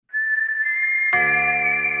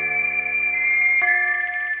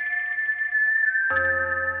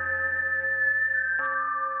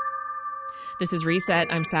This is Reset.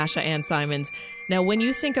 I'm Sasha Ann Simons. Now, when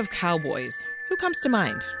you think of cowboys, who comes to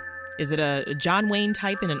mind? Is it a John Wayne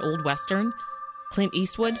type in an old Western? Clint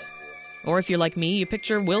Eastwood? Or if you're like me, you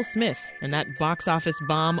picture Will Smith and that box office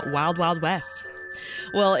bomb Wild Wild West.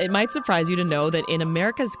 Well, it might surprise you to know that in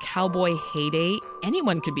America's cowboy heyday,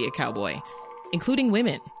 anyone could be a cowboy, including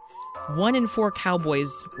women. 1 in 4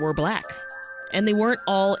 cowboys were black, and they weren't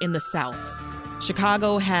all in the South.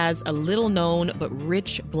 Chicago has a little-known but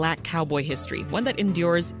rich black cowboy history, one that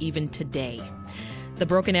endures even today. The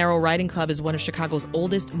Broken Arrow Riding Club is one of Chicago's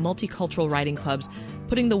oldest multicultural riding clubs,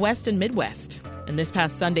 putting the West and Midwest. And this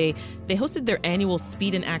past Sunday, they hosted their annual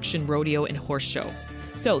Speed and Action Rodeo and Horse Show.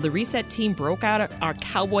 So the Reset team broke out our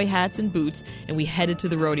cowboy hats and boots, and we headed to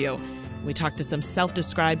the rodeo. We talked to some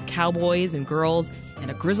self-described cowboys and girls and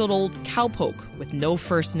a grizzled old cowpoke with no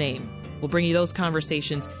first name. We'll bring you those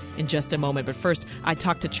conversations in just a moment. But first, I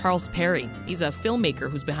talked to Charles Perry. He's a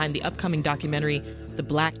filmmaker who's behind the upcoming documentary, The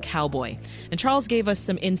Black Cowboy. And Charles gave us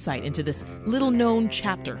some insight into this little-known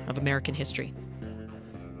chapter of American history.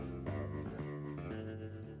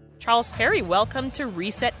 Charles Perry, welcome to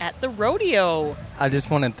Reset at the Rodeo. I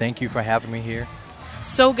just want to thank you for having me here.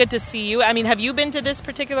 So good to see you. I mean, have you been to this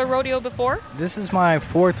particular rodeo before? This is my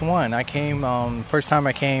 4th one. I came, first time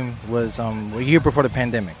I came was a year before the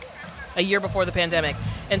pandemic. A year before the pandemic.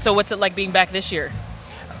 And so what's it like being back this year?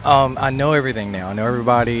 I know everything now. I know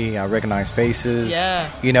everybody. I recognize faces.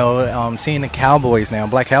 Yeah. You know, seeing the cowboys now,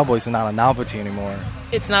 black cowboys, is not a novelty anymore.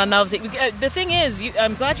 It's not a novelty. The thing is,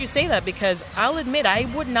 I'm glad you say that, because I'll admit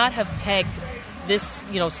I would not have pegged this,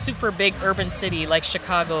 super big urban city like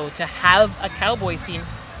Chicago to have a cowboy scene,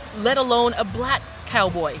 let alone a black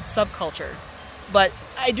cowboy subculture. But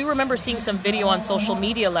I do remember seeing some video on social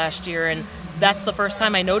media last year, and that's the first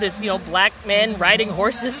time I noticed, black men riding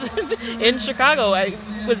horses in Chicago.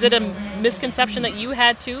 Was it a misconception that you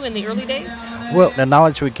had, too, in the early days? Well, the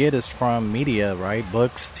knowledge we get is from media, right?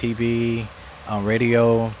 Books, TV,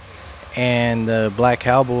 radio. And the black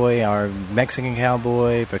cowboy, our Mexican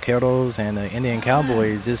cowboy, vaqueros, and the Indian cowboy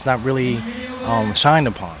is just not really shined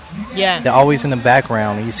upon. Yeah. They're always in the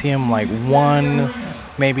background. You see them like one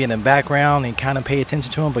maybe in the background, and you kind of pay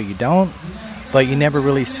attention to them, but you don't. But you never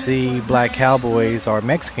really see black cowboys or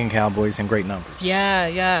Mexican cowboys in great numbers.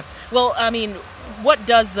 Yeah. Well, I mean, what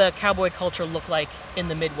does the cowboy culture look like in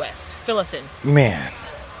the Midwest? Fill us in. Man,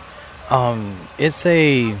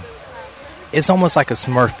 it's almost like a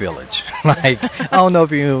Smurf village. Like, I don't know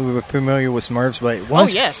if you're familiar with Smurfs,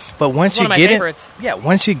 but yes. But once you get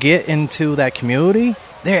once you get into that community,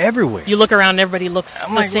 they're everywhere. You look around, everybody looks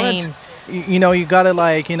the same. What? You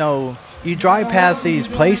gotta you drive past these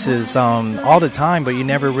places all the time, but you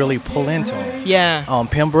never really pull into them. Yeah.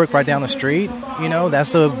 Pembroke, right down the street,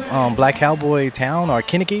 that's a black cowboy town, or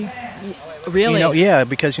Kinnicky. Really? Yeah,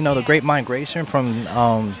 because the Great Migration from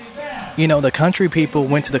the country people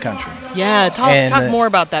went to the country. Yeah, talk more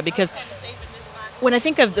about that, because when I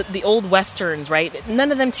think of the old Westerns, right,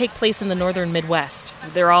 none of them take place in the northern Midwest.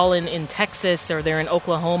 They're all in Texas, or they're in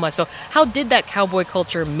Oklahoma. So how did that cowboy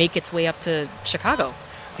culture make its way up to Chicago?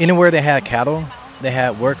 Anywhere they had cattle, they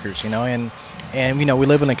had workers, and we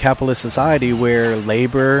live in a capitalist society where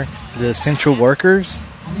labor, the essential workers,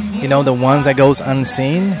 the ones that goes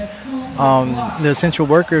unseen, the essential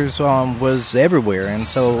workers was everywhere. And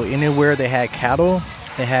so anywhere they had cattle,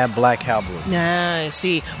 they had black cowboys. Yeah, I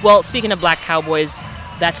see. Well, speaking of black cowboys,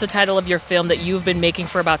 that's the title of your film that you've been making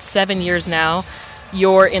for about 7 years now.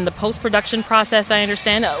 You're in the post-production process, I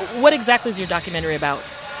understand. What exactly is your documentary about?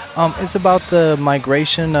 It's about the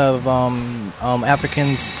migration of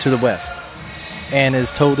Africans to the West, and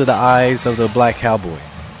is told through the eyes of the black cowboy.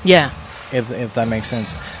 Yeah. If that makes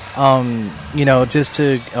sense. Just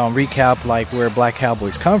to recap, like, where black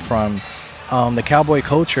cowboys come from, the cowboy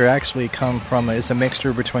culture actually it's a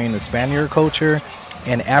mixture between the Spaniard culture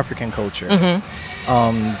and African culture.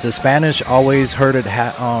 Mm-hmm. The Spanish always herded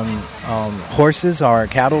horses or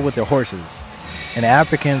cattle with their horses, and the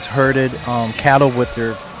Africans herded cattle with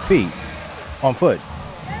their feet, on foot,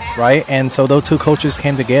 right? And so those two cultures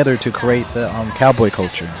came together to create the cowboy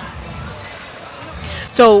culture.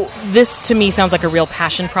 So this, to me, sounds like a real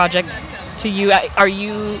passion project to you. Are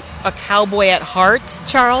you a cowboy at heart,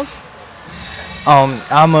 Charles?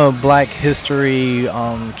 I'm a black history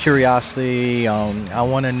curiosity. I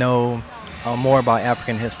want to know more about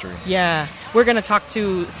African history. Yeah. We're going to talk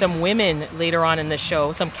to some women later on in the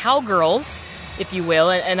show, some cowgirls, if you will.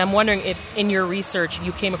 And I'm wondering if in your research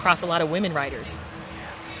you came across a lot of women riders.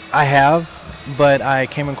 I have, but I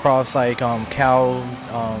came across cow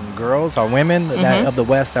girls or women that of the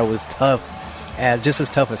West that was tough, just as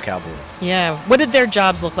tough as cowboys. Yeah. What did their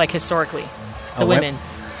jobs look like historically, the women?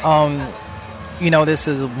 This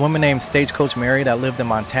is a woman named Stagecoach Mary that lived in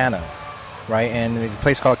Montana, right? And a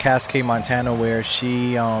place called Cascade, Montana, where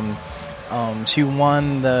she won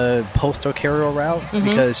the postal carrier route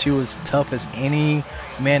because she was tough as any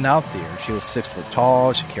man out there. She was 6 foot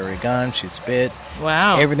tall. She carried a gun. She spit.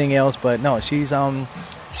 Wow. Everything else, but no, she's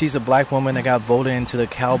a black woman that got voted into the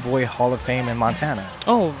Cowboy Hall of Fame in Montana.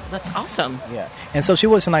 Oh, that's awesome. Yeah. And so she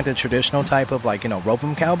wasn't like the traditional type of rope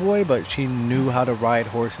 'em cowboy, but she knew how to ride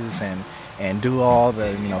horses and do all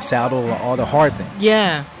the, saddle, all the hard things.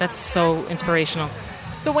 Yeah, that's so inspirational.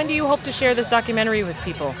 So when do you hope to share this documentary with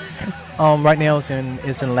people? Right now it's in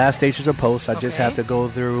the last stages of post. I just have to go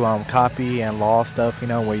through copy and law stuff,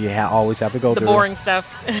 where you always have to go through the boring stuff.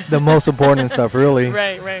 The most important stuff, really.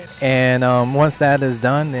 Right. And once that is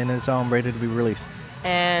done, then it's ready to be released.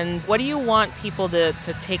 And what do you want people to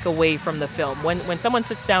take away from the film? When someone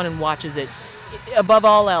sits down and watches it, above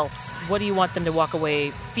all else, what do you want them to walk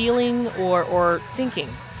away feeling or thinking?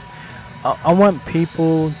 I want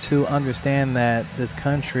people to understand that this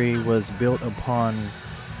country was built upon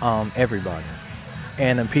everybody.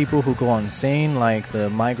 And the people who go unseen, like the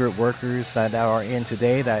migrant workers that are in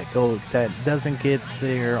today, that doesn't get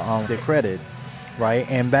their credit, right?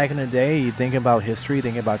 And back in the day, you think about history, you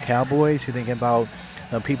think about cowboys, you think about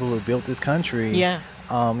the people who built this country. Yeah.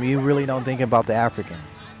 You really don't think about the African.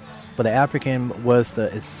 But the African was the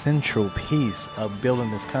essential piece of building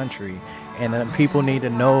this country. And people need to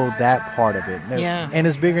know that part of it. Yeah. And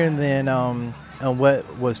it's bigger than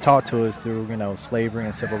what was taught to us through, slavery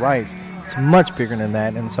and civil rights. It's much bigger than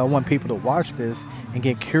that. And so I want people to watch this and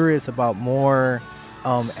get curious about more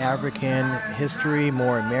African history,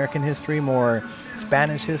 more American history, more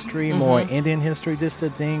Spanish history, more Indian history, just the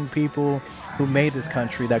people who made this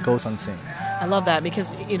country that goes unseen. I love that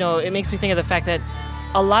because, it makes me think of the fact that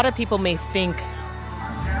a lot of people may think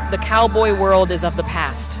the cowboy world is of the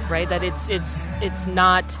past, right? That it's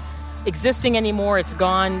not existing anymore. It's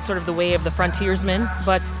gone, sort of the way of the frontiersmen.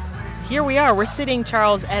 But here we are. We're sitting,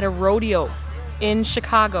 Charles, at a rodeo in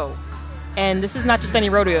Chicago. And this is not just any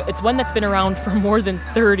rodeo. It's one that's been around for more than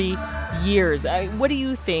 30 years. What do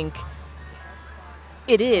you think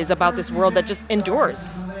it is about this world that just endures?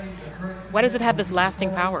 Why does it have this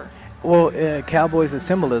lasting power? Well, cowboys is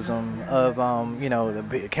symbolism of,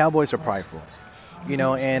 the cowboys are prideful.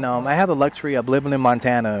 And I have the luxury of living in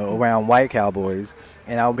Montana around white cowboys,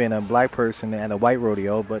 and I've been a black person at a white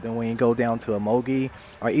rodeo. But then when you go down to Emogi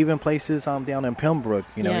or even places down in Pembroke,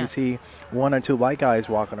 you see 1 or 2 white guys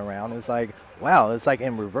walking around. It's like, wow, it's like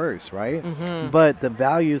in reverse, right? But the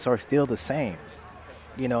values are still the same.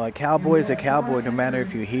 A cowboy is a cowboy no matter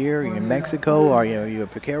if you're here, you're in Mexico, or you're a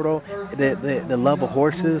vaquero. The love of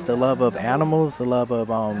horses, the love of animals, the love of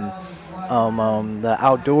the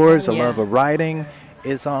outdoors, the love of riding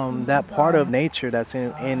is that part of nature that's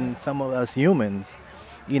in some of us humans.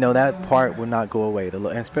 That part will not go away,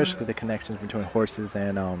 especially the connections between horses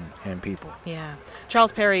and people. Yeah.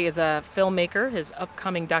 Charles Perry is a filmmaker. His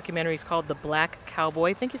upcoming documentary is called The Black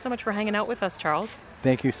Cowboy. Thank you so much for hanging out with us, Charles.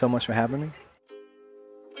 Thank you so much for having me.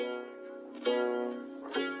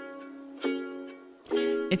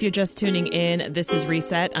 If you're just tuning in, this is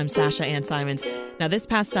Reset. I'm Sasha Ann Simons. Now, this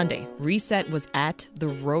past Sunday, Reset was at the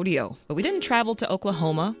rodeo, but we didn't travel to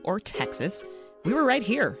Oklahoma or Texas. We were right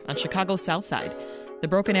here on Chicago's South Side. The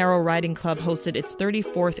Broken Arrow Riding Club hosted its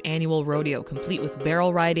 34th annual rodeo, complete with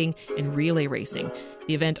barrel riding and relay racing.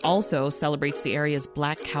 The event also celebrates the area's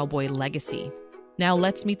black cowboy legacy. Now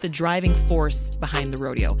let's meet the driving force behind the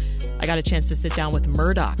rodeo. I got a chance to sit down with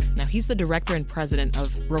Murdoch. Now he's the director and president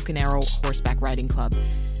of Broken Arrow Horseback Riding Club.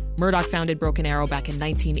 Murdoch founded Broken Arrow back in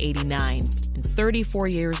 1989, and 34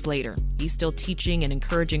 years later, he's still teaching and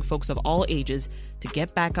encouraging folks of all ages to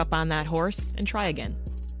get back up on that horse and try again.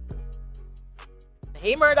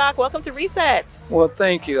 Hey Murdoch, welcome to Reset. Well,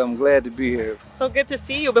 thank you. I'm glad to be here. So good to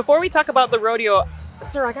see you. Before we talk about the rodeo,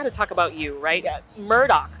 sir, I got to talk about you, right?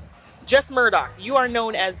 Murdoch. Just Murdoch. You are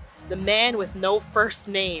known as the man with no first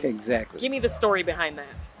name. Exactly. Give me the story behind that.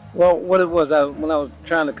 Well, what it was, when I was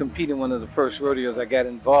trying to compete in one of the first rodeos, I got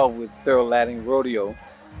involved with Thurl Ladding Rodeo.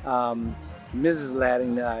 Mrs.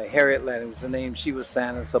 Ladding, Harriet Ladding was the name. She was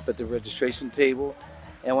signing us up at the registration table.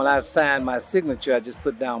 And when I signed my signature, I just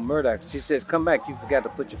put down Murdoch. She says, come back, you forgot to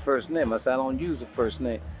put your first name. I said, I don't use a first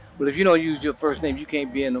name. Well, if you don't use your first name, you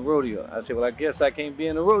can't be in the rodeo. I said, well, I guess I can't be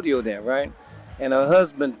in the rodeo then, right? And her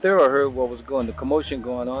husband, Thurl, heard what was the commotion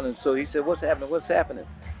going on. And so he said, what's happening?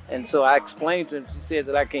 And so I explained to him, she said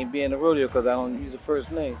that I can't be in the rodeo because I don't use a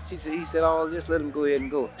first name. He said, oh, just let him go ahead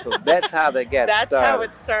and go. So that's how that got started. That's how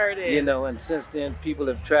it started. And since then, people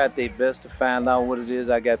have tried their best to find out what it is.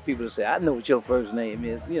 I got people to say, I know what your first name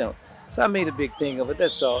is, So I made a big thing of it.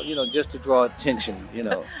 That's all, just to draw attention.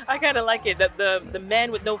 I kind of like it. The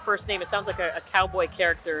man with no first name. It sounds like a cowboy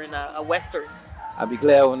character in a western. I'll be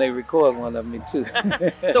glad when they record one of me too.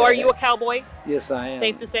 So are you a cowboy? Yes, I am.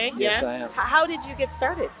 Safe to say? Yes, yeah? I am. How did you get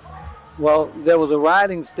started? Well, there was a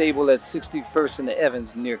riding stable at 61st and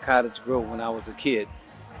Evans near Cottage Grove when I was a kid.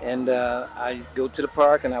 And I go to the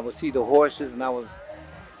park and I would see the horses, and I was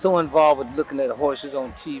so involved with looking at the horses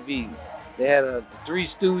on TV. They had the Three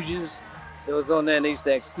Stooges that was on there, and they used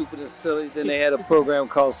to act stupid and silly. Then they had a program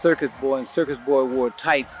called Circus Boy, and Circus Boy wore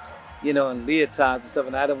tights, and leotards and stuff,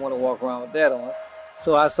 and I didn't want to walk around with that on.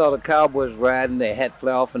 So I saw the cowboys riding, their hat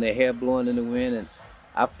fly off and their hair blowing in the wind, and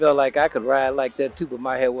I felt like I could ride like that too, but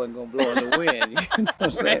my hair wasn't going to blow in the wind. You know what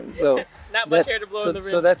I'm saying? So not much hair to blow in the wind.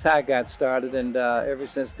 So that's how I got started, and ever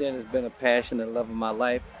since then it's been a passion and love of my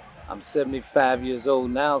life. I'm 75 years old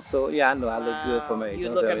now, so yeah, I know I look good for my age. You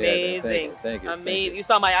look amazing. Thank you. Amazing. You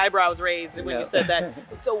saw my eyebrows raised when you said that.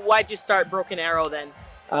 So why'd you start Broken Arrow then?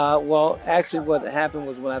 Well, actually, what happened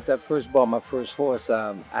was when I first bought my first horse,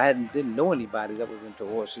 I didn't know anybody that was into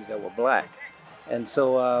horses that were black. And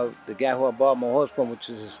so the guy who I bought my horse from, which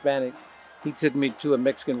is Hispanic, he took me to a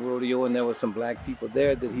Mexican rodeo, and there were some black people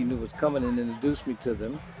there that he knew was coming and introduced me to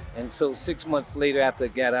them. And so 6 months later, after I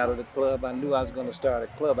got out of the club, I knew I was going to start a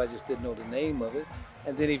club. I just didn't know the name of it.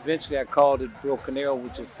 And then eventually I called it Broken Arrow,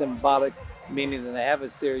 which is symbolic, meaning an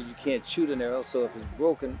adversary, you can't shoot an arrow. So if it's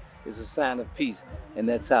broken, it's a sign of peace. And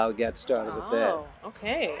that's how it got started with that. Oh,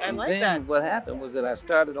 okay. I like that. And then what happened was that I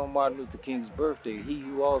started on Martin Luther King's birthday, he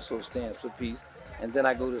who also stands for peace. And then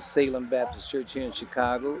I go to Salem Baptist Church here in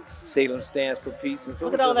Chicago. Salem stands for peace. And so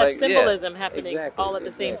look at all that symbolism happening all at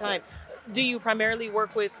the same time. Do you primarily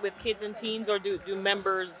work with kids and teens, or do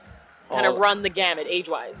members kind of run the gamut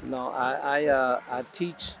age-wise? No, I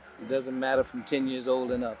teach. It doesn't matter from 10 years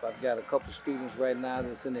old and up. I've got a couple students right now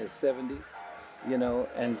that's in their 70s,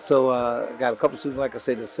 and so I got a couple students, like I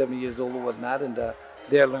say, that's 70 years old or whatnot, and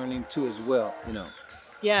they're learning too as well,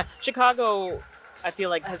 Yeah, Chicago, I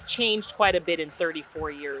feel like, has changed quite a bit in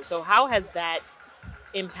 34 years. So how has that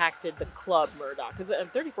impacted the club, Murdoch? Because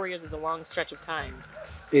 34 years is a long stretch of time.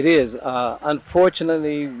 It is.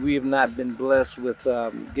 Unfortunately, we have not been blessed with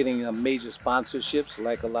getting major sponsorships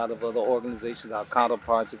like a lot of other organizations, our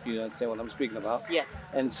counterparts, if you understand what I'm speaking about. Yes.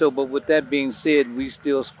 And so, but with that being said, we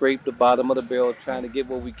still scrape the bottom of the barrel trying to get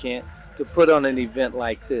what we can to put on an event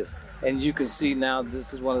like this. And you can see now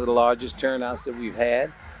this is one of the largest turnouts that we've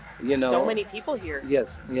had. So many people here.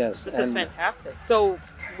 Yes. This is fantastic. So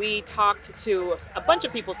we talked to a bunch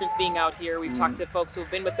of people since being out here. We've talked to folks who've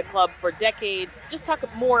been with the club for decades. Just talk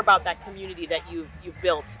more about that community that you've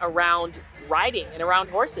built around riding and around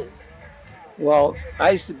horses. Well,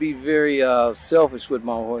 I used to be very selfish with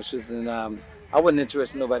my horses, and I wasn't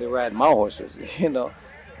interested in nobody riding my horses,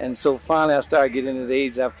 And so finally I started getting to the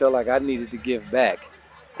age I felt like I needed to give back.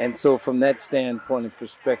 And so from that standpoint and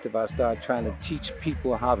perspective, I started trying to teach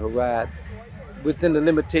people how to ride within the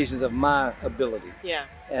limitations of my ability. Yeah.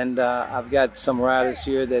 And I've got some riders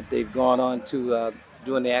here that they've gone on to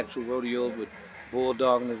doing the actual rodeos with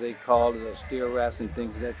bulldogging, as they call it, or steer wrestling,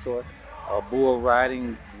 things of that sort, bull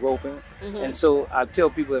riding, roping. Mm-hmm. And so I tell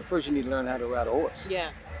people at first you need to learn how to ride a horse. Yeah.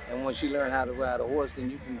 And once you learn how to ride a horse, then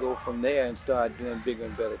you can go from there and start doing bigger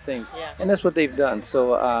and better things. Yeah. And that's what they've done.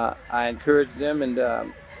 So I encourage them, and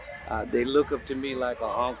they look up to me like an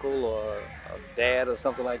uncle or a dad or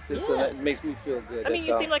something like this. Yeah. So that makes me feel good. I mean,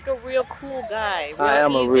 you seem like a real cool guy. I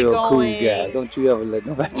am a real cool guy. Don't you ever let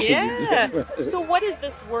nobody tell you different. So what has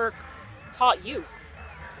this work taught you?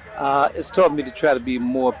 It's taught me to try to be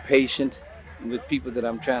more patient with people that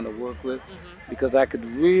I'm trying to work with, because I could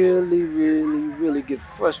really, really, really get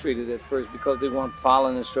frustrated at first because they weren't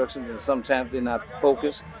following instructions, and sometimes they're not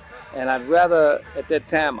focused. And I'd rather at that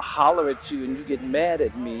time holler at you and you get mad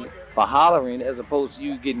at me for hollering as opposed to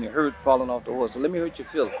you getting hurt falling off the horse. So let me hurt your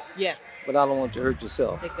feelings. Yeah. But I don't want you to hurt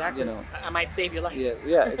yourself. Exactly. I might save your life.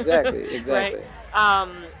 Yeah, exactly. Right?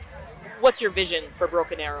 What's your vision for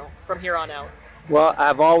Broken Arrow from here on out? Well,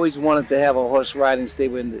 I've always wanted to have a horse riding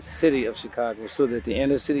stable in the city of Chicago so that the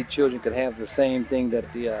inner city children could have the same thing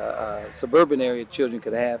that the suburban area children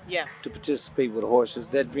could have to participate with horses.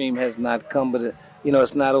 That dream has not come, but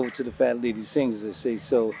it's not over to the fat lady sings, as they say.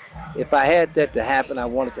 So if I had that to happen, I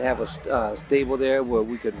wanted to have a stable there where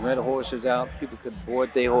we could rent horses out. People could board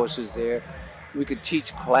their horses there. We could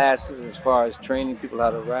teach classes as far as training people how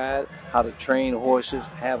to ride, how to train horses,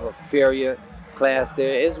 have a farrier class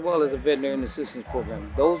there, as well as a veterinarian assistance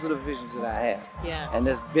program. Those are the visions that I have. Yeah. And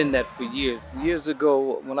it's been that for years. Years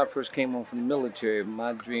ago, when I first came home from the military,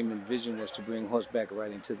 my dream and vision was to bring horseback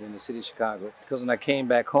riding to the inner city of Chicago. Because when I came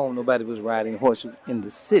back home, nobody was riding horses in the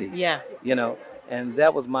city. Yeah. You know, and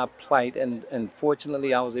that was my plight. And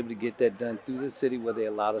fortunately, I was able to get that done through the city where they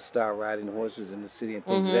allowed us to start riding horses in the city and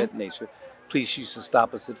things of that nature. Police used to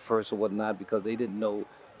stop us at first or whatnot because they didn't know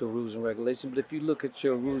the rules and regulations. But if you look at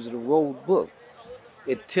your rules of the road book,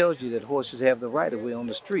 it tells you that horses have the right of way on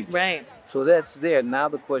the streets. Right. So that's there. Now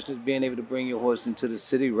the question is being able to bring your horse into the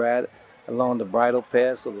city, ride along the bridle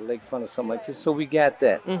paths or the lakefront or something like this. So we got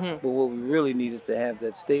that. But what we really need is to have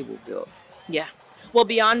that stable built. Yeah. Well,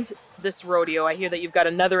 beyond this rodeo, I hear that you've got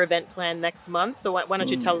another event planned next month. So why don't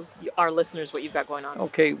you tell our listeners what you've got going on?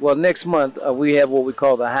 Okay. Well, next month we have what we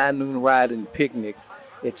call the High Noon Ride and Picnic.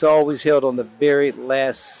 It's always held on the very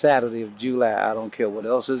last Saturday of July. I don't care what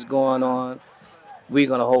else is going on. We're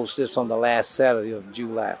going to host this on the last Saturday of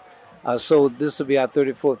July. So this will be our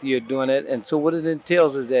 34th year doing it. And so what it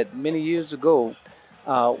entails is that many years ago,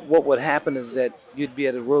 what would happen is that you'd be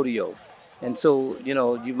at a rodeo. And so, you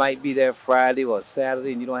know, you might be there Friday or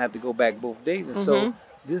Saturday and you don't have to go back both days. And so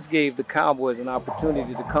this gave the cowboys an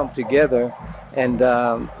opportunity to come together and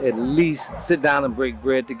at least sit down and break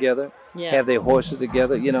bread together. Yeah. Have their horses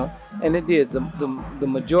together, you know, and it did. The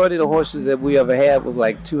majority of the horses that we ever had was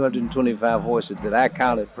like 225 horses that I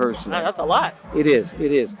counted personally. Oh, that's a lot. It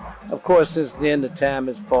is. Of course, since then the time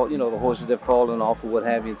has fallen, you know, the horses have fallen off or what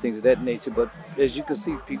have you, and things of that nature. But as you can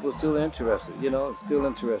see, people are still interested, you know, still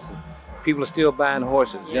interested. People are still buying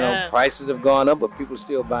horses, you know, prices have gone up, but people are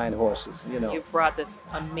still buying horses, you know. You've brought this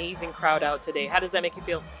amazing crowd out today. How does that make you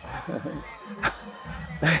feel?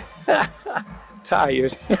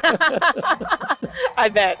 Tired. I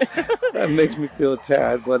bet. That makes me feel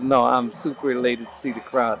tired, but no, I'm super elated to see the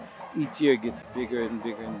crowd. Each year gets bigger and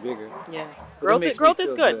bigger and bigger. Yeah. Growth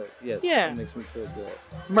is good. Yes, yeah. It makes me feel good.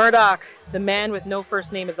 Murdoch, the man with no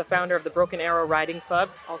first name, is the founder of the Broken Arrow Riding Club,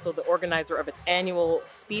 also the organizer of its annual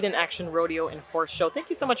Speed and Action Rodeo and Horse Show. Thank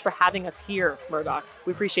you so much for having us here, Murdoch.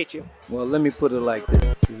 We appreciate you. Well, let me put it like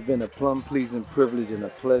this. It's been a plum-pleasing privilege and a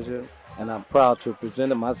pleasure. And I'm proud to have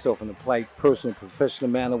presented myself in a polite, personal, professional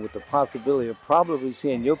manner with the possibility of probably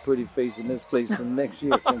seeing your pretty face in this place in next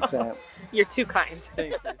year sometime. You're too kind.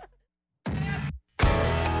 Thank you.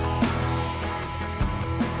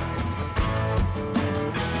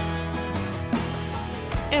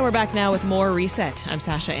 And we're back now with more Reset. I'm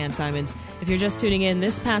Sasha Ann Simons. If you're just tuning in,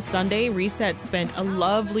 this past Sunday, Reset spent a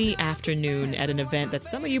lovely afternoon at an event that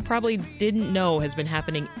some of you probably didn't know has been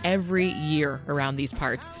happening every year around these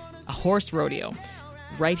parts. A horse rodeo,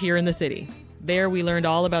 right here in the city. There we learned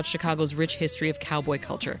all about Chicago's rich history of cowboy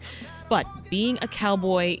culture. But being a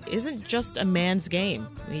cowboy isn't just a man's game.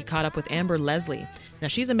 We caught up with Amber Leslie. Now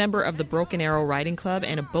she's a member of the Broken Arrow Riding Club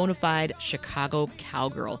and a bona fide Chicago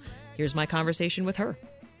cowgirl. Here's my conversation with her.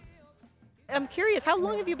 I'm curious, how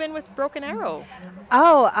long have you been with Broken Arrow?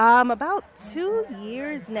 About 2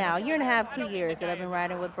 years now. Year and a half, 2 years that I've been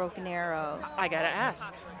riding with Broken Arrow. I gotta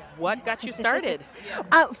ask. What got you started?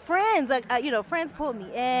 Friends, friends pulled me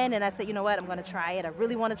in, and I said, you know what, I'm going to try it. I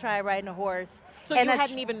really want to try riding a horse. So you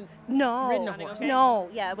hadn't even ridden a horse? No,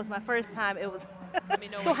 it was my first time. It was.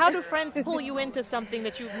 So how do friends pull you into something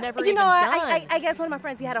that you've never even done? I guess one of my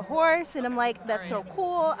friends, he had a horse, and I'm like, that's so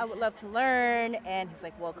cool. I would love to learn. And he's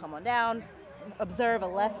like, well, come on down, observe a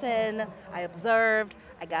lesson. I observed.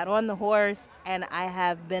 I got on the horse, and I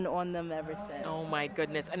have been on them ever since. Oh, my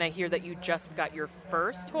goodness. And I hear that you just got your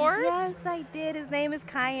first horse? Yes, I did. His name is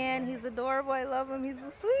Cayenne. He's adorable. I love him. He's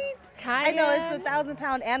so sweet. Cayenne? I know it's a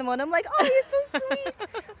 1,000-pound animal, and I'm like, oh, he's so sweet.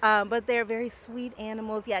 But they're very sweet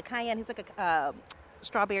animals. Yeah, Cayenne, he's like a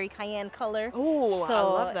strawberry cayenne color. Oh, so I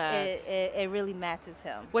love that. It really matches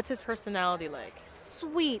him. What's his personality like?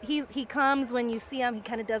 Sweet. He comes when you see him. He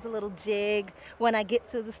kind of does a little jig when I get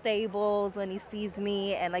to the stables, when he sees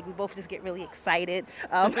me, and like we both just get really excited.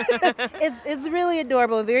 It's really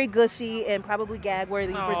adorable and very gushy and probably gag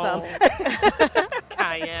worthy for some.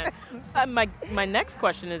 Cayenne. My next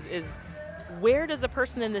question is where does a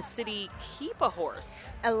person in the city keep a horse?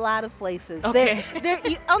 A lot of places. Okay. They're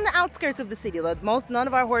on the outskirts of the city. None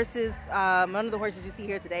of the horses you see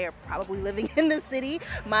here today are probably living in the city.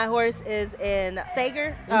 My horse is in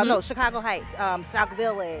Chicago Heights, South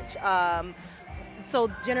Village.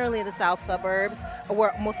 So generally in the south suburbs,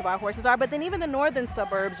 where most of our horses are. But then even the northern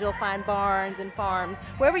suburbs, you'll find barns and farms.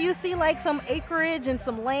 Wherever you see like some acreage and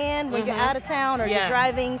some land when you're out of town or you're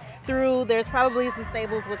driving through, there's probably some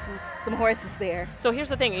stables with some horses there. So here's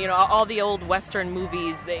the thing, all the old Western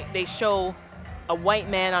movies, they show a white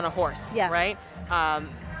man on a horse, right?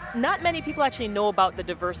 not many people actually know about the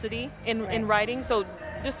diversity in riding. So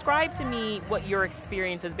describe to me what your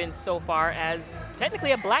experience has been so far as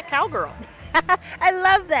technically a black cowgirl. I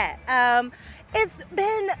love that.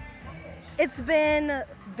 It's been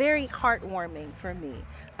very heartwarming for me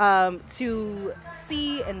to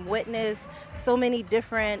see and witness so many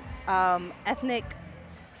different ethnic,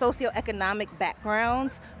 socioeconomic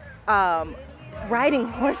backgrounds riding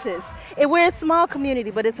horses. We're a small community,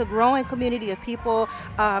 but it's a growing community of people.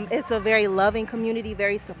 It's a very loving community,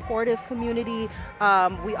 very supportive community.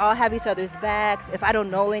 We all have each other's backs. If I don't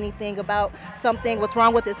know anything about something, what's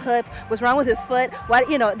wrong with his hoof, what's wrong with his foot,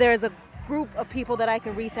 there's a group of people that I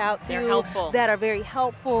can reach out to that are very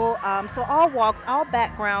helpful. So all walks, all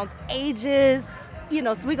backgrounds, ages.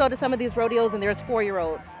 So we go to some of these rodeos and there's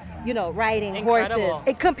 4-year-olds, riding Incredible. horses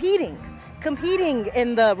and competing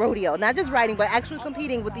in the rodeo, not just riding, but actually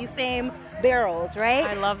competing with these same barrels, right?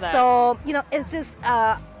 I love that. So, it's just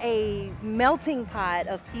a melting pot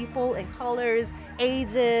of people and colors,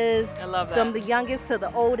 ages. I love that. From the youngest to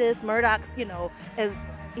the oldest. Murdoch's,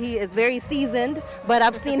 he is very seasoned, but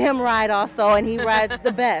I've seen him ride also, and he rides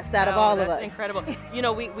the best out of all of us. That's incredible.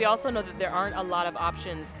 We also know that there aren't a lot of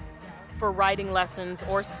options for riding lessons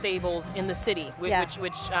or stables in the city, which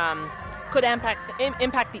could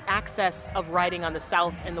impact the access of riding on the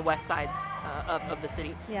south and the west sides of the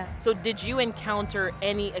city. Yeah. So did you encounter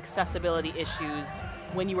any accessibility issues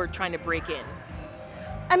when you were trying to break in?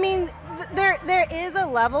 I mean, there is a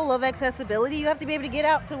level of accessibility. You have to be able to get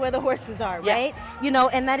out to where the horses are, right?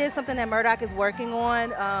 And that is something that Murdoch is working on.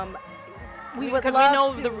 Because we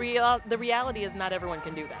know the reality is not everyone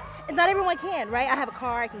can do that. Not everyone can, right? I have a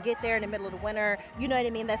car, I can get there in the middle of the winter. You know what I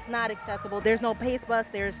mean? That's not accessible. There's no Pace bus,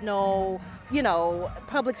 there's no,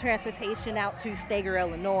 public transportation out to Stager,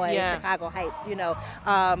 Illinois, Chicago Heights,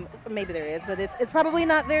 maybe there is, but it's probably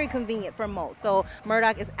not very convenient for most. So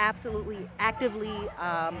Murdoch is absolutely actively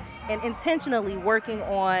and intentionally working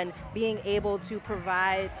on being able to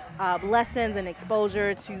provide lessons and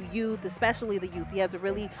exposure to youth, especially the youth. He has it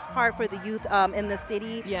really hard for the youth in the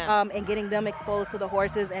city and getting them exposed to the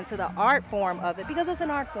horses and to the art form of it, because it's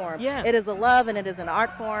an art form. Yeah. It is a love and it is an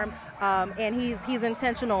art form, and he's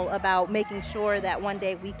intentional about making sure that one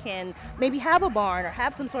day we can maybe have a barn or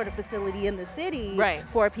have some sort of facility in the city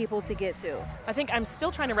for people to get to. I think I'm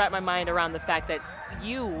still trying to wrap my mind around the fact that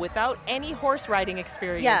you, without any horse riding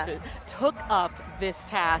experiences, took up this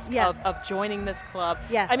task of joining this club.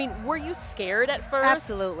 Yeah. I mean, were you scared at first?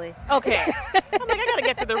 Absolutely. Okay. I'm like, I gotta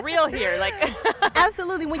get to the real here.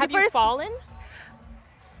 Absolutely. When have you fallen?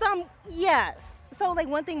 Yes. So,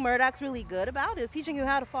 one thing Murdoch's really good about is teaching you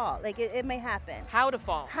how to fall. It may happen. How to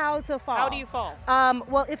fall. How do you fall?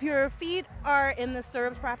 Well, if your feet are in the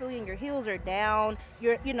stirrups properly and your heels are down,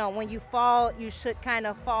 when you fall, you should kind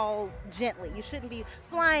of fall gently. You shouldn't be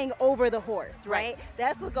flying over the horse, right?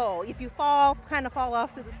 That's the goal. If you fall, kind of fall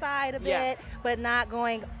off to the side a bit, but not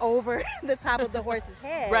going over the top of the horse's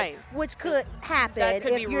head, right? Which could happen. That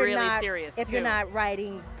could be really serious if you're not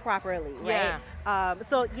riding properly, right?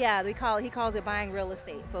 He calls it buying real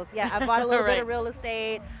estate. So I've bought a little bit of real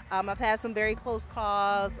estate. I've had some very close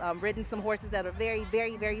calls, ridden some horses that are very,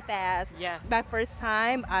 very, very fast. Yes. My first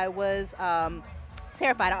time, I was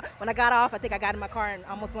terrified. When I got off, I think I got in my car and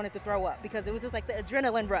almost wanted to throw up because it was just like the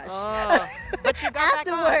adrenaline rush. Oh, but you got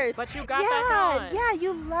afterwards. Back on. Yeah,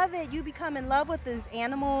 you love it. You become in love with these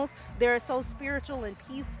animals. They're so spiritual and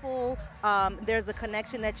peaceful. There's a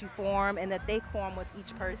connection that you form and that they form with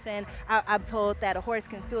each person. I'm told that a horse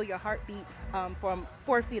can feel your heartbeat from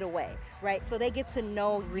 4 feet away, right? So they get to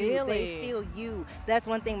know you. They feel you. That's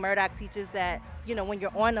one thing Murdoch teaches, that, when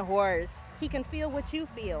you're on the horse, he can feel what you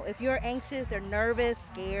feel. If you're anxious or nervous,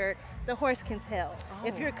 scared, the horse can tell. Oh.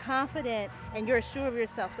 If you're confident and you're sure of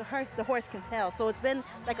yourself, the horse can tell. So it's been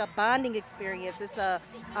like a bonding experience. It's a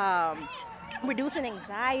reducing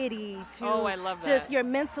anxiety to I love that. Just your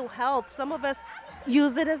mental health. Some of us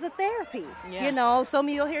use it as a therapy. Yeah. Some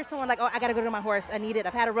of you'll hear someone like, I gotta go to my horse. I need it.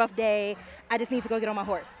 I've had a rough day. I just need to go get on my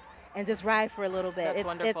horse and just ride for a little bit. That's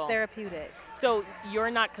wonderful. It's therapeutic. So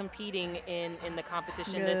you're not competing in the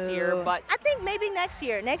competition this year, but I think maybe next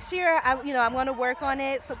year. Next year, I'm going to work on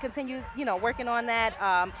it. So continue, working on that.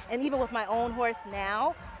 And even with my own horse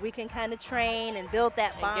now, we can kind of train and build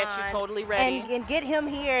that bond. And get you totally ready. And get him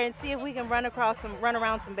here and see if we can run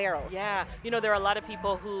around some barrels. Yeah. There are a lot of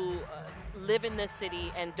people who live in this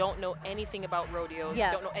city and don't know anything about rodeos,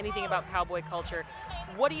 don't know anything about cowboy culture.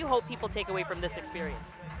 What do you hope people take away from this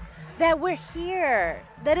experience? that we're here,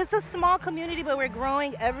 that it's a small community, but we're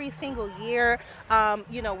growing every single year.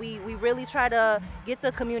 We really try to get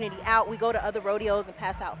the community out. We go to other rodeos and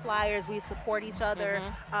pass out flyers. We support each other.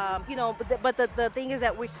 But the thing is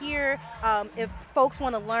that we're here. If folks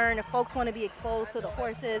want to learn, if folks want to be exposed to the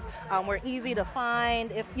horses, we're easy to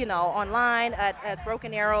find. If online at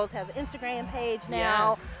Broken Arrows has an Instagram page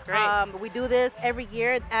now. Yes, great. We do this every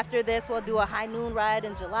year. After this, we'll do a high noon ride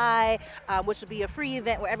in July, which will be a free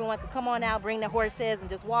event where everyone can come on out, bring their horses, and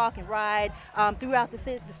just walk and ride throughout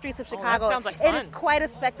the streets of Chicago. That sounds like fun. It is quite a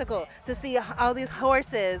spectacle to see all these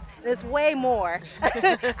horses. There's way more.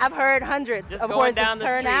 I've heard hundreds just of going horses down the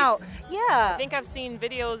turn streets. out. Yeah. I think I've seen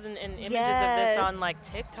videos and images of Yes. this on like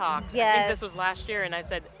TikTok. I Yes. think this was last year, and I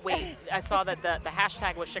said, wait, I saw that the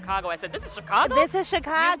hashtag was Chicago. I said, this is Chicago? This is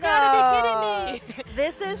Chicago. You gotta be kidding me.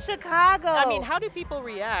 This is Chicago. I mean, how do people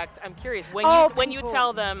react? I'm curious. When you people.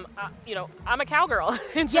 tell them, I'm a cowgirl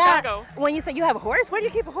in Yeah. Chicago. When you say you have a horse, where do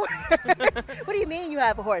you keep a horse? What do you mean you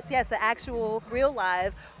have a horse? Yes, the actual real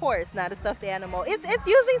live horse, not a stuffed animal. It's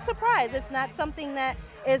usually a surprise. It's not something that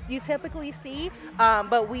you typically see,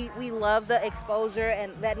 but we love the exposure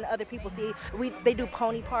and letting other people see. They do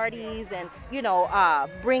pony parties and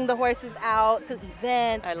bring the horses out to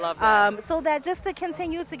events. I love that. So that just to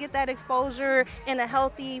continue to get that exposure in a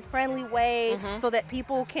healthy, friendly way, so that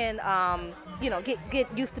people can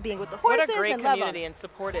get used to being with the horses. What a great and love community them. and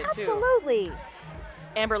support it too. Absolutely.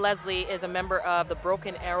 Amber Leslie is a member of the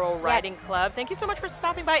Broken Arrow Riding Club. Thank you so much for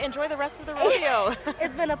stopping by. Enjoy the rest of the rodeo.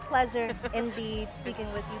 It's been a pleasure indeed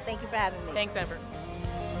speaking with you. Thank you for having me. Thanks, Amber.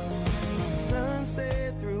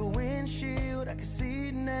 Sunset through a windshield, I can see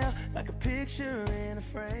it now like a picture in a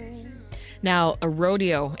frame. Now, a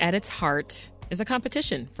rodeo at its heart is a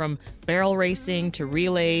competition, from barrel racing to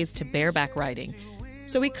relays to bareback riding.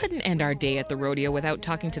 So we couldn't end our day at the rodeo without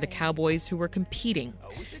talking to the cowboys who were competing.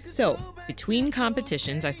 So, between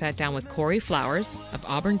competitions, I sat down with Corey Flowers of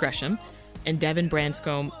Auburn Gresham and Devin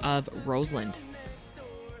Branscombe of Roseland.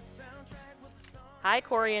 Hi,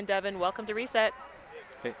 Corey and Devin. Welcome to Reset.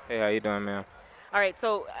 Hey, how you doing, man? All right,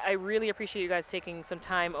 so I really appreciate you guys taking some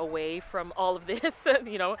time away from all of this,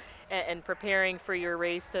 and preparing for your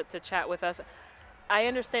race to chat with us. I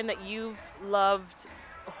understand that you've loved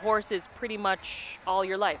horses pretty much all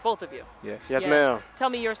your life, both of you. Yes, ma'am. Tell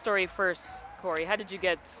me your story first, Corey. How did you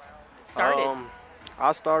get started?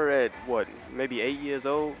 I started at, maybe 8 years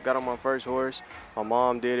old, got on my first horse. My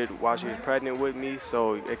mom did it while she was pregnant with me,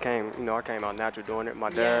 so it came, I came out natural doing it.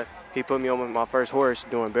 My dad, he put me on my first horse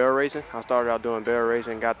doing barrel racing. I started out doing barrel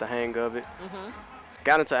racing, got the hang of it.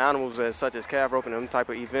 Got into animals such as calf roping and them type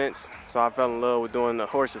of events, so I fell in love with doing the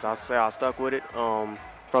horses. I stuck with it.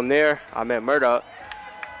 From there, I met Murdoch.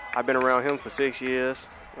 I've been around him for 6 years.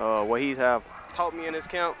 What he's have taught me in this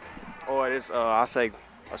camp, or this,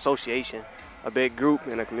 association, a big group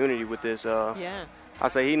in a community with this. I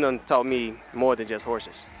say he done taught me more than just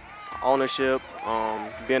horses. Ownership,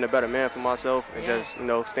 being a better man for myself, and just,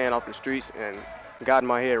 staying off the streets and guiding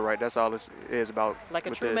my head right. That's all this is about. Like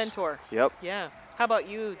a true mentor. Yep. Yeah. How about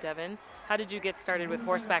you, Devin? How did you get started with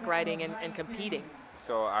horseback riding and competing?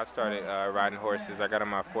 So I started riding horses. I got on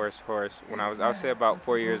my first horse when I was say about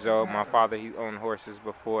 4 years old. My father, he owned horses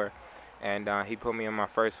before, and he put me on my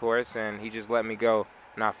first horse, and he just let me go.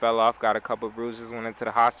 And I fell off, got a couple bruises, went into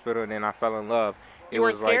the hospital, and then I fell in love. You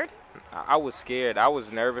weren't scared? I was scared. I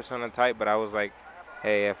was nervous on the type, but I was like,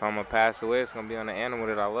 hey, if I'm going to pass away, it's going to be on the animal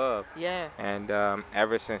that I love. Yeah. And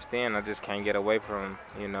ever since then, I just can't get away from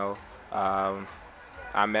him,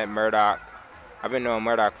 I met Murdoch. I've been knowing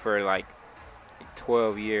Murdoch for like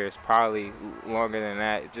 12 years, probably longer than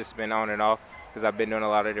that. Just been on and off because I've been doing a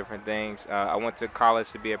lot of different things. I went to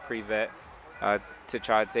college to be a pre-vet to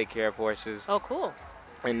try to take care of horses. Oh, cool.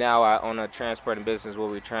 And now I own a transporting business where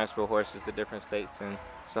we transport horses to different states and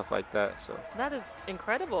stuff like that. So that is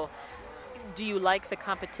incredible. Do you like the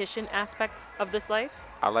competition aspect of this life?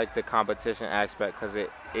 I like the competition aspect because it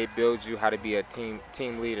builds you how to be a team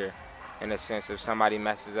leader. In a sense, if somebody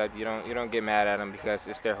messes up, you don't get mad at them because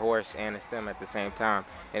it's their horse and it's them at the same time.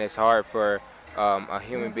 And it's hard for a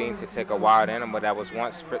human being to take a wild animal that was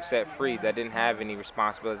once set free, that didn't have any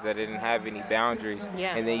responsibilities, that didn't have any boundaries,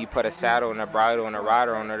 and then you put a saddle and a bridle and a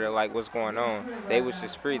rider on her. They're like, what's going on? They was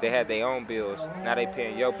just free. They had their own bills. Now they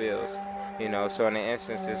paying your bills. So in the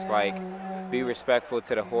instance, it's like, be respectful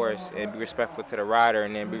to the horse and be respectful to the rider,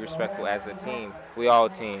 and then be respectful as a team. We all a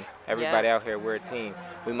team. Everybody out here, we're a team.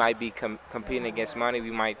 We might be competing against money.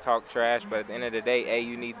 We might talk trash, but at the end of the day, hey,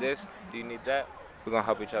 you need this? Do you need that? We're going to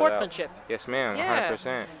help each other out. Sportsmanship. Yes, ma'am. Yeah.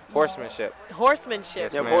 100%. Horsemanship.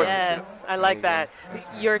 Horsemanship. Yes, ma'am. Yes, I like that.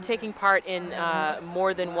 Exactly. You're taking part in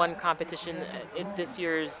more than one competition in this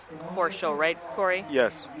year's horse show, right, Corey?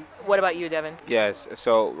 Yes. What about you, Devin? Yes.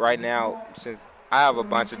 So right now, since I have a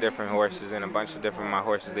bunch of different horses and a bunch of different my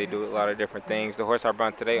horses, they do a lot of different things. The horse I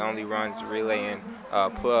brought today only runs relay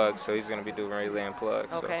and plugs, so he's going to be doing relay and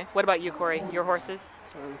plugs. Okay. What about you, Corey? Your horses?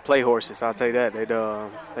 Play horses, I'll say that. They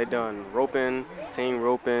done roping, team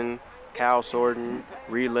roping, cow sorting,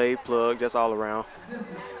 relay, plug, just all around.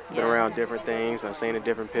 Been Yeah. around different things. I've seen the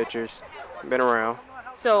different pictures. Been around.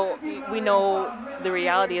 So we know the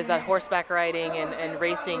reality is that horseback riding and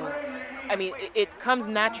racing, I mean, it comes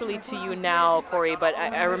naturally to you now, Corey, but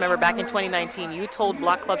I remember back in 2019, you told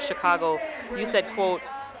Block Club Chicago, you said, quote,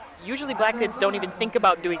 usually black kids don't even think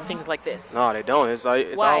about doing things like this. No, they don't. It's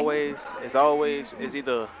Why? always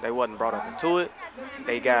either they wasn't brought up into it,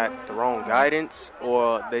 they got the wrong guidance,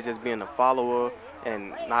 or they just being a follower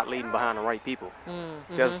and not leading behind the right people.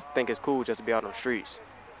 Mm-hmm. Just think it's cool just to be out on the streets.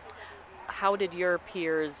 How did your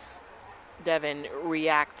peers, Devin,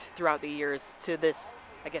 react throughout the years to this,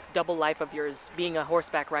 I guess, double life of yours, being a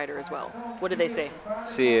horseback rider as well? What did they say?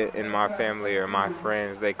 See it in my family or my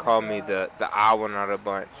friends. They call me the odd one out of the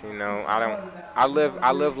bunch. You know, I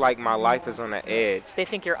live like my life is on the edge. They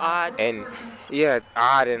think you're odd. And yeah,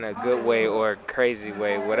 odd in a good way or crazy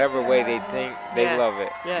way, whatever way they think, they Yeah. love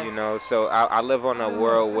it. Yeah. You know, so I live on a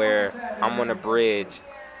world where I'm on a bridge,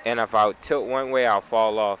 and if I tilt one way, I'll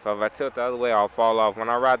fall off. If I tilt the other way, I'll fall off. When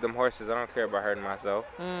I ride them horses, I don't care about hurting myself.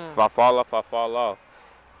 If I fall off, I fall off.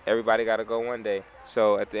 Everybody got to go one day.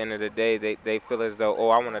 So at the end of the day, they feel as though, oh,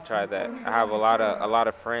 I want to try that. I have a lot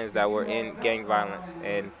of friends that were in gang violence,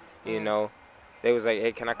 and you know, they was like,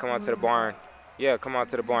 hey, can I come out to the barn? Yeah, come out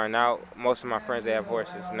to the barn. Now most of my friends, they have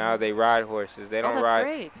horses. Now they ride horses. They don't that's ride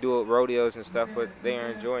great. do rodeos and stuff, but they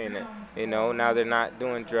are enjoying it. You know, now they're not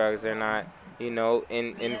doing drugs. They're not, you know,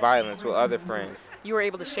 in violence with other friends. You were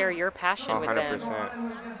able to share your passion with them.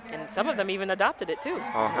 100%. And some of them even adopted it too.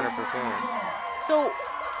 100%. So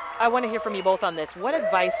I want to hear from you both on this. What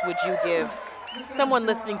advice would you give someone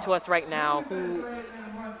listening to us right now who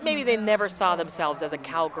maybe they never saw themselves as a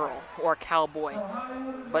cowgirl or a cowboy,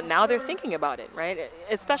 but now they're thinking about it, right?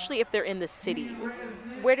 Especially if they're in the city.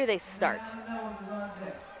 Where do they start?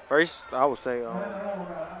 First, I would say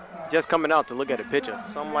just coming out to look at a picture.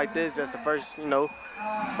 Something like this, just the first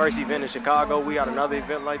event in Chicago. We got another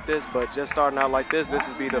event like this, but just starting out like this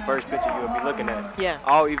would be the first picture you'll be looking at. Yeah.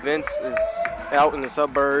 All events is out in the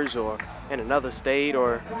suburbs or in another state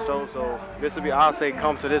or so. So this would be, I'll say,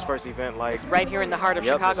 come to this first event. Like Right here in the heart of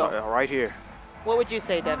Chicago. Right here. What would you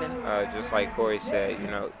say, Devin? Just like Corey said, you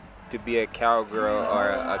know, to be a cowgirl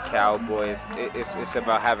or a cowboy, it's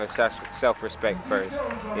about having self-respect first.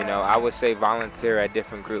 You know, I would say volunteer at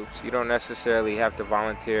different groups. You don't necessarily have to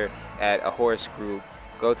volunteer at a horse group.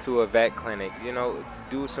 Go to a vet clinic. You know,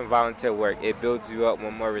 do some volunteer work. It builds you up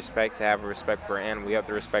with more respect. To have a respect for an animal, you have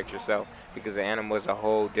to respect yourself, because the animal is a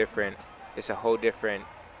whole different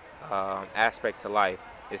aspect to life.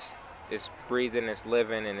 It's breathing, it's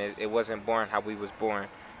living, and it wasn't born how we was born.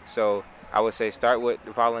 So I would say start with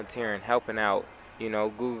volunteering, helping out, you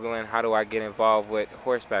know, Googling how do I get involved with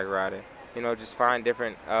horseback riding. You know, just find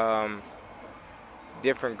different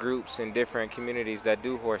groups and different communities that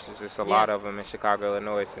do horses. There's a lot of them in Chicago,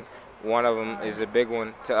 Illinois. And one of them is a big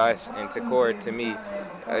one to us, and to Corey, to me,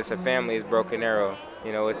 as a family, is Broken Arrow.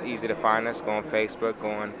 You know, it's easy to find us. Go on Facebook, go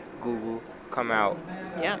on Google, come out.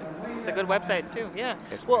 Yeah, it's a good website too. Yeah.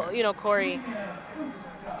 Yes, Well, ma'am. you know, Corey,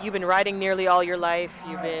 you've been riding nearly all your life.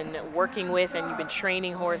 You've been working with and you've been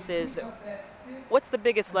training horses. What's the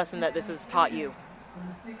biggest lesson that this has taught you?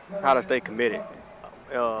 How to stay committed.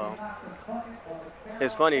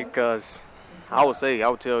 It's funny because I would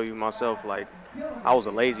tell you myself, like, I was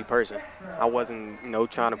a lazy person. I wasn't,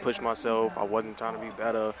 trying to push myself. I wasn't trying to be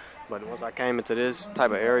better. But once I came into this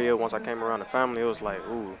type of area, once I came around the family, it was like,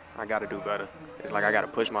 ooh, I got to do better. It's like I got to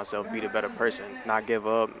push myself, be the better person, not give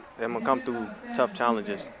up. I'm going to come through tough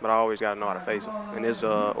challenges, but I always got to know how to face them. And this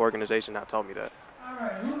organization that taught me that.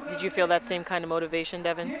 Did you feel that same kind of motivation,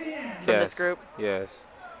 Devin, from this group? Yes.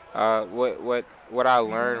 What I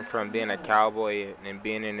learned from being a cowboy and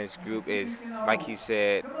being in this group is, like he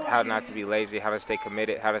said, how not to be lazy, how to stay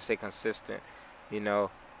committed, how to stay consistent,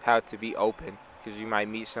 how to be open, because you might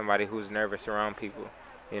meet somebody who's nervous around people.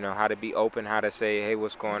 How to be open, how to say, hey,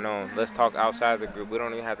 what's going on? Let's talk outside the group. We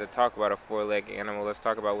don't even have to talk about a four-legged animal. Let's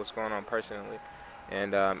talk about what's going on personally.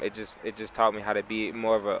 And it just taught me how to be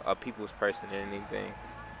more of a people's person than anything.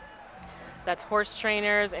 That's horse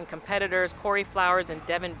trainers and competitors Corey Flowers and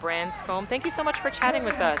Devin Branscombe. Thank you so much for chatting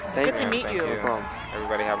with us. Good to meet you.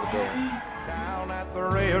 Everybody have a good one. Down at the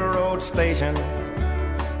railroad station,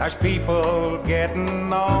 there's people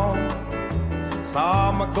getting on.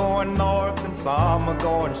 Some are going north and some are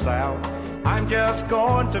going south. I'm just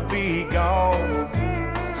going to be gone.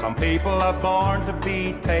 Some people are born to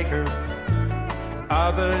be takers.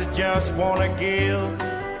 Others just want to give.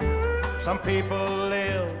 Some people